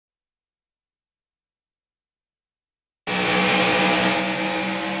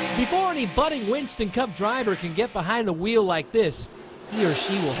Before any budding Winston Cup driver can get behind the wheel like this, he or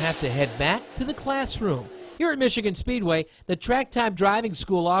she will have to head back to the classroom. Here at Michigan Speedway, the Track Time Driving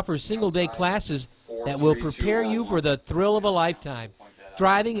School offers single-day classes that will prepare you for the thrill of a lifetime.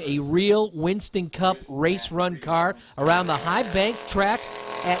 Driving a real Winston Cup race run car around the high bank track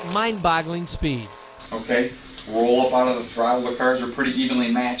at mind-boggling speed. Okay, roll up out of the throttle. The cars are pretty evenly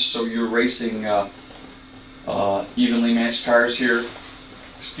matched, so you're racing evenly matched cars here.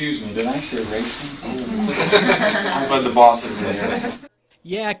 Excuse me, did I say racing? I'm glad the boss is in here.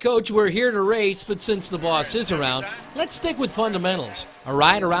 Yeah, Coach, we're here to race, but since the boss is around, let's stick with fundamentals. A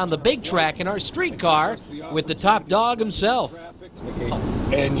ride around the big track in our street car with the top dog himself.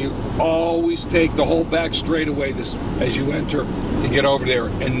 And you always take the whole back straightaway as you enter to get over there,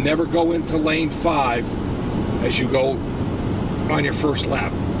 and never go into lane 5 as you go on your first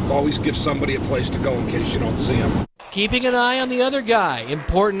lap. Always give somebody a place to go in case you don't see them. Keeping an eye on the other guy,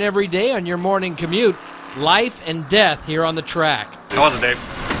 important every day on your morning commute. Life and death here on the track. How was it, Dave?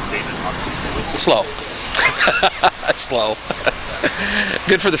 Slow. Slow.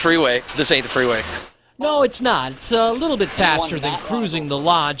 Good for the freeway. This ain't the freeway. No, it's not. It's a little bit faster than cruising the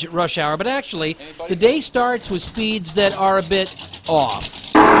lodge at rush hour, but actually, the day starts with speeds that are a bit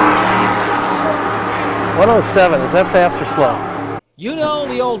off. 107, is that fast or slow? You know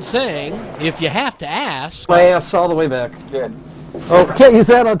the old saying, if you have to ask. My ass all the way back. Good. Oh, can't use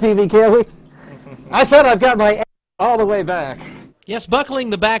that on TV, can we? I said I've got my ass all the way back. Yes, buckling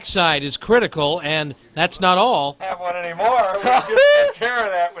the backside is critical, and that's not all. Have one anymore. We just took care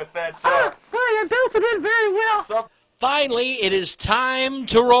of that with that. You're dosing it very well. Finally, it is time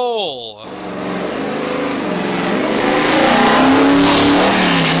to roll.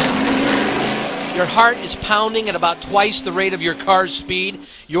 Your heart is pounding at about twice the rate of your car's speed.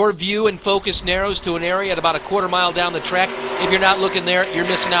 Your view and focus narrows to an area at about a quarter mile down the track. If you're not looking there, you're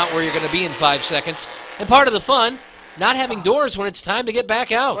missing out where you're going to be in 5 seconds. And part of the fun, not having doors when it's time to get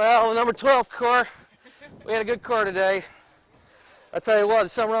back out. Well, number 12 car, we had a good car today. I tell you what,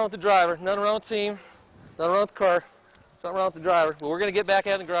 there's something wrong with the driver. Nothing wrong with the team, nothing wrong with the car, something wrong with the driver. But we're going to get back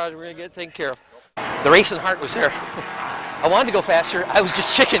out in the garage, we're going to get it taken care of. The racing heart was there. I wanted to go faster, I was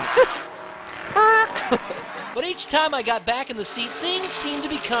just chicken. But each time I got back in the seat, things seemed to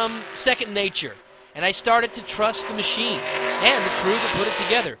become second nature. And I started to trust the machine and the crew that put it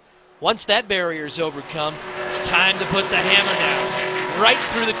together. Once that barrier is overcome, it's time to put the hammer down. Right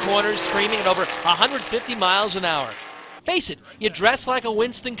through the corners, screaming at over 150 miles an hour. Face it, you dress like a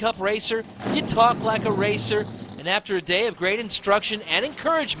Winston Cup racer, you talk like a racer, and after a day of great instruction and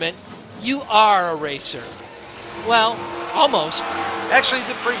encouragement, you are a racer. Well, almost. Actually, you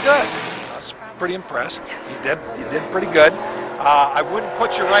did pretty good. I was pretty impressed. You did pretty good. I wouldn't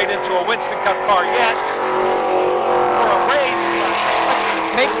put you right into a Winston Cup car yet for a race.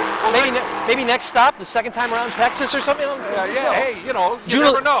 Maybe next stop, the second time around Texas or something? Yeah, hey, you know, you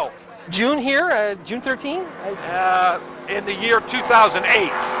never know. June here, June 13? In the year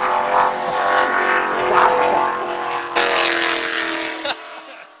 2008.